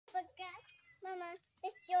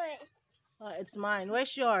It's yours. It's mine.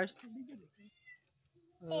 Where's yours?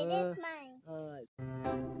 It is mine.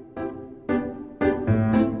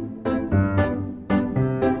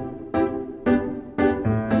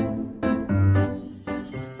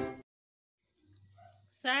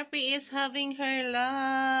 Zarphy is having her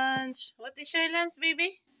lunch. What is your lunch,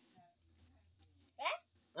 baby?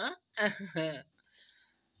 Huh?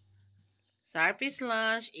 Zarphy's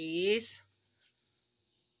lunch is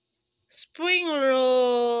spring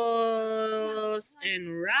rolls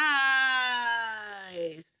and rice.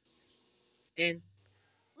 And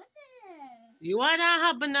you wanna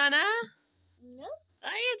have banana? No.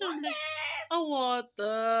 You don't like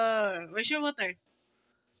water. Where's your water?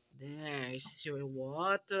 There's your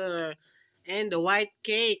water. And the white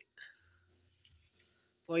cake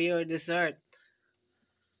for your dessert.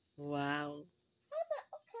 Wow. How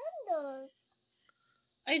about candles?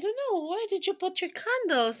 I don't know. Where did you put your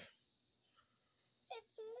candles?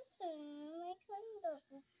 It's missing my candle.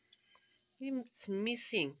 It's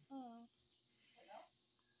missing. Oh.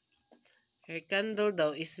 Her candle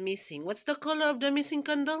daw is missing. What's the color of the missing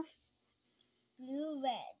candle? Blue,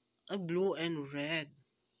 red. Blue and red.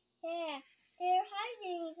 Yeah, they're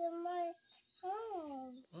hiding in my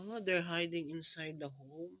home. Oh, they're hiding inside the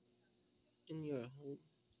home. In your home.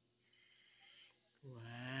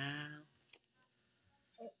 Wow.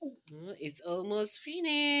 Oh, it's almost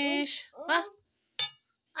finished. Huh?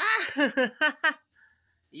 Ah!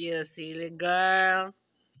 You silly girl.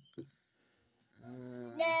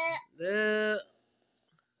 The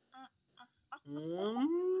mm.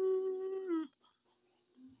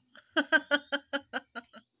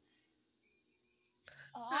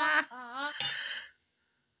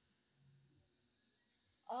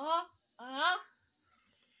 Ah.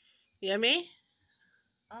 Yummy?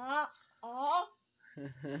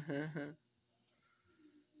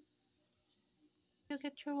 You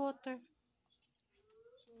get your water.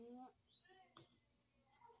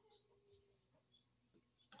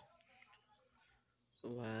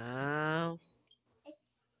 Wow.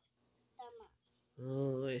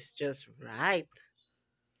 Oh, it's just right.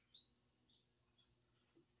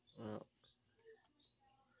 Well,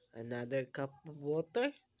 another cup of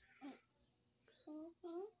water.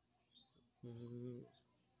 Mm.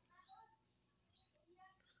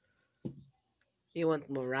 You want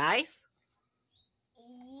more rice?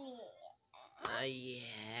 Yeah.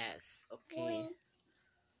 Yes. Okay.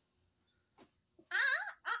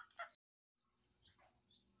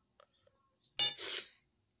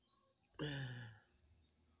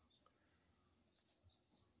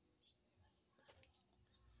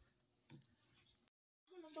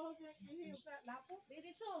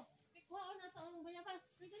 Dito, ikuha na ito ang bayabas.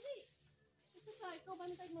 Dali. Ito ka, ikaw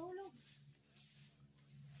bantay mahulog.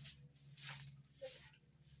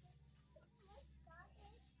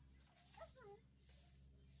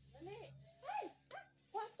 Dali. Ay!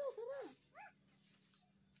 Kwato, sama.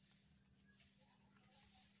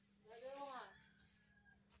 Dali mo nga.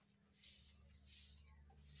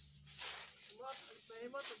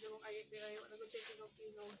 Mahimot, pag yung ayik ni kayo, nag-take ng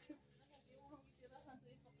pino.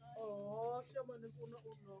 Oo, siya man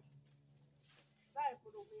nag-una-uno. Dahil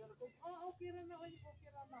po nung kaya ko, okay rin na, okay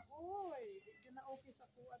rin na. Hoy, di na okay sa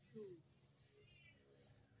kuat ko.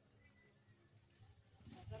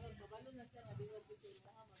 Karon babalo na siya nga di okay ko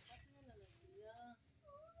na magpas na lang siya.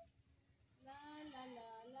 La la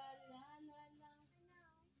la la la la la.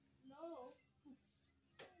 No.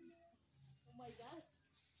 Oh my God.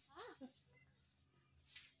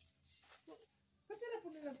 Kasi na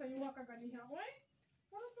po nila sa iwa ka ganiha, oy?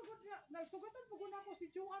 Parang nagsugatan po na ako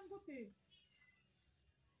si Joan Guti.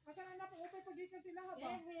 Masa na po upay pagikan sila ha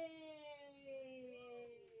ba?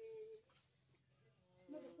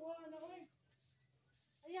 Nagkuha na, oy.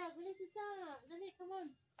 Ayan, gulit isa. Dali, come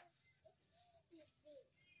on.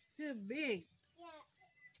 It's too big. Yeah.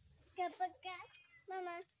 Kapag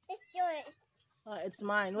Mama, it's yours. It's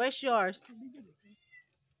mine. Where's yours?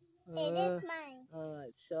 It is mine.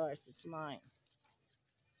 It's yours. It's mine.